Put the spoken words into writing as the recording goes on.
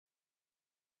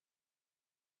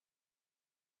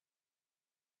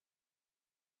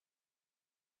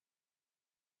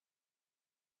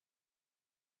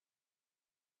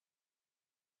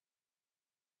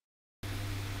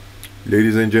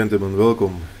Ladies and gentlemen,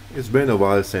 welcome. It's been a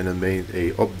while since I made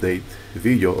a update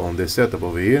video on this setup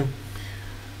over here,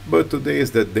 but today is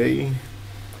that day.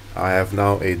 I have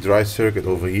now a dry circuit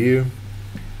over here,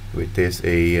 which is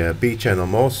a P-channel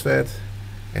MOSFET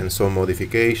and some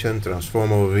modification,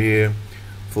 transformer over here,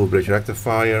 full bridge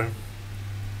rectifier.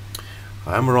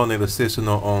 I'm running the system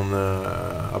on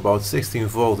about 16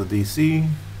 volt DC,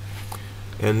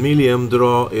 and milliamp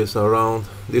draw is around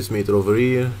this meter over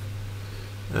here.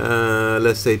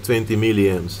 Let's say 20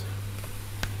 milliamps.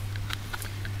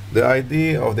 The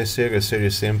idea of this circuit is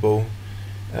very simple.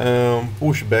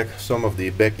 Push back some of the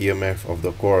back EMF of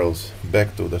the coils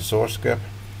back to the source cap,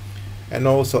 and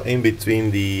also in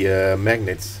between the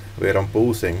magnets where I'm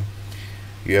pulsing,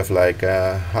 you have like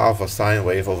half a sine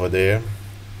wave over there.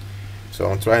 So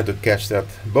I'm trying to catch that,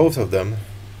 both of them,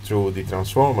 through the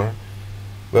transformer.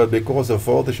 But because the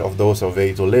voltage of those are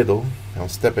way too little, I'm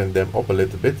stepping them up a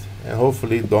little bit and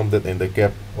hopefully dump that in the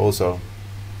cap also.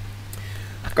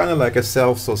 Kind of like a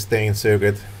self-sustained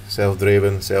circuit,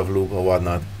 self-driven, self-loop or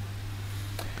whatnot.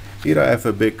 Here I have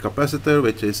a big capacitor,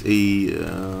 which is a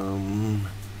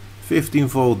 15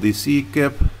 volt DC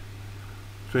cap,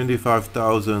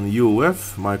 25,000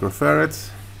 UF microfarads.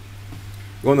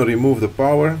 Gonna remove the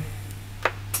power,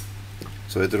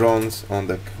 so it runs on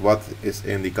the what is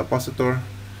in the capacitor.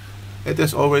 It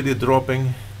is already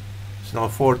dropping. It's now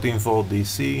 14 volt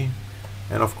DC,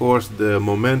 and of course the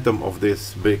momentum of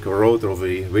this big rotor over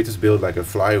here, which is built like a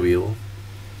flywheel,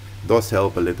 does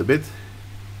help a little bit.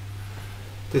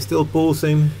 It is still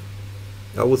pulsing.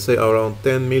 I would say around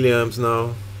 10 milliamps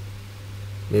now,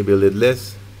 maybe a little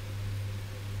less.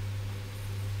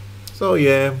 So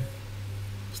yeah,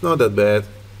 it's not that bad.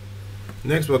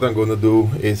 Next, what I'm gonna do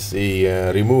is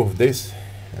remove this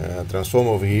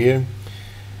transformer over here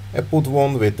and put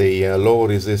one with a low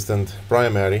resistant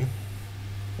primary,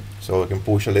 so I can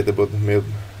push a little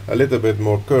bit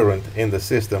more current in the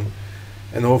system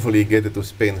and hopefully get it to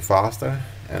spin faster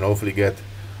and hopefully get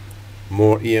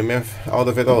more EMF out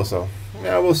of it also.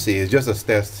 Yeah, we'll see. It's just a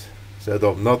test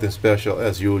setup, nothing special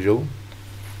as usual.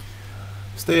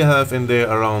 Still have in there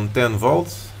around 10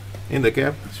 volts in the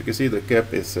cap. As you can see, the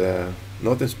cap is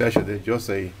nothing special, it's just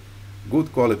a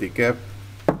good quality cap.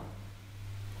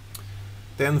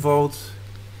 10 volts,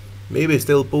 maybe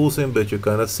still pulsing, but you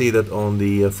cannot see that on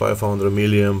the 500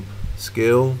 milliamp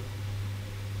scale.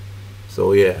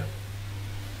 So yeah,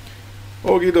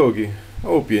 okie dokie,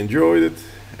 hope you enjoyed it,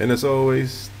 and as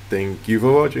always, thank you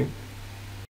for watching.